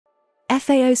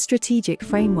FAO's strategic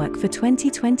framework for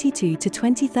 2022 to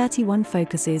 2031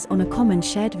 focuses on a common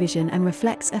shared vision and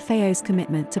reflects FAO's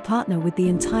commitment to partner with the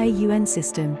entire UN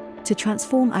system to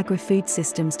transform agri-food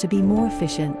systems to be more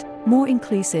efficient, more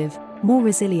inclusive, more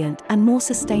resilient, and more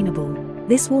sustainable.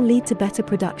 This will lead to better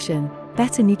production,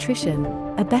 better nutrition,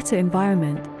 a better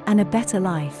environment, and a better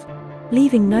life,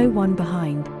 leaving no one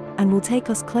behind, and will take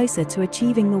us closer to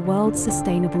achieving the world's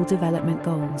Sustainable Development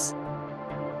Goals.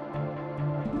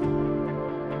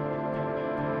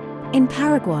 In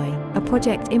Paraguay, a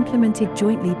project implemented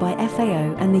jointly by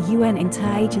FAO and the UN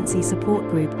Interagency Support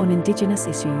Group on Indigenous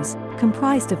Issues,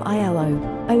 comprised of ILO,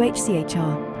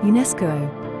 OHCHR, UNESCO,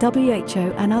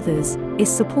 WHO and others, is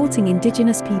supporting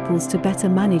indigenous peoples to better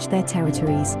manage their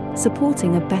territories,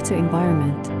 supporting a better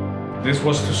environment. This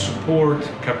was to support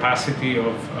capacity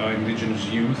of indigenous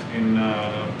youth, in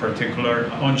particular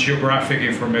on geographic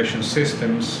information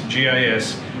systems,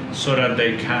 GIS, so that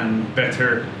they can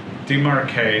better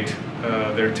demarcate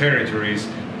their territories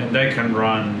and they can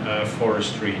run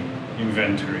forestry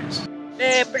inventories.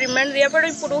 Primer día pero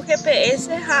puro GPS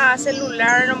a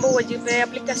celular no voy a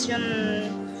aplicación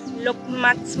loc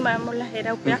max vamos la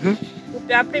era upea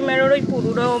primero ro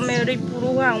puro me ro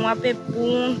puro a un app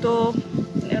punto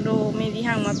ro me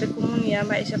dijan una comunidad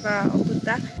va esa para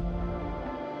ocultar.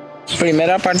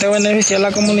 Primera parte beneficia a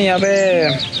la comunidad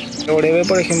oreve,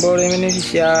 por ejemplo, oreve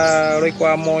beneficia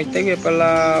roicuamo que para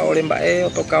la orembae o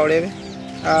toca oreve.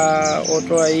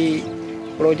 Otro ahí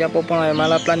ya por además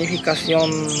la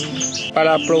planificación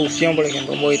para producción, por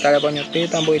ejemplo, voy a estar para ñote,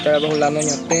 voy a estar para la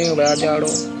ñote, voy a llevar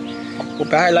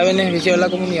la beneficio de la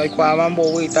comunidad. Hoy cuaman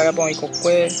voy a estar para el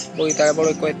cocue, voy a estar para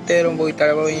el cohetero, voy a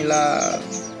estar para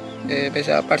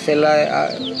la parcela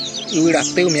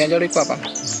uirate, mira yo cuapan.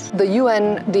 The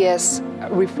UNDS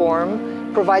reform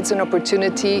provides an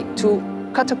opportunity to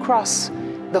cut across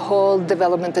the whole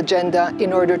development agenda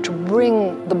in order to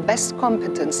bring the best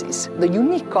competencies, the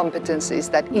unique competencies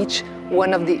that each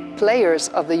one of the players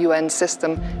of the UN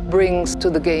system brings to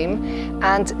the game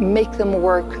and make them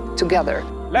work together.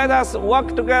 Let us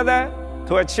work together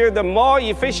to achieve the more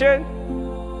efficient,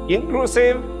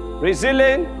 inclusive,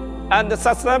 resilient, and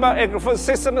sustainable agri-food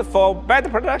system for better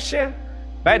production,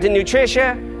 better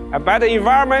nutrition, a better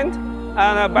environment,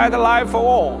 and a better life for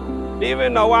all,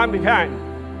 leaving no one behind.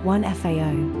 One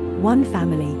FAO, one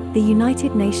family, the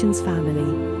United Nations family.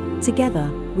 Together,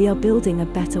 we are building a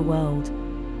better world.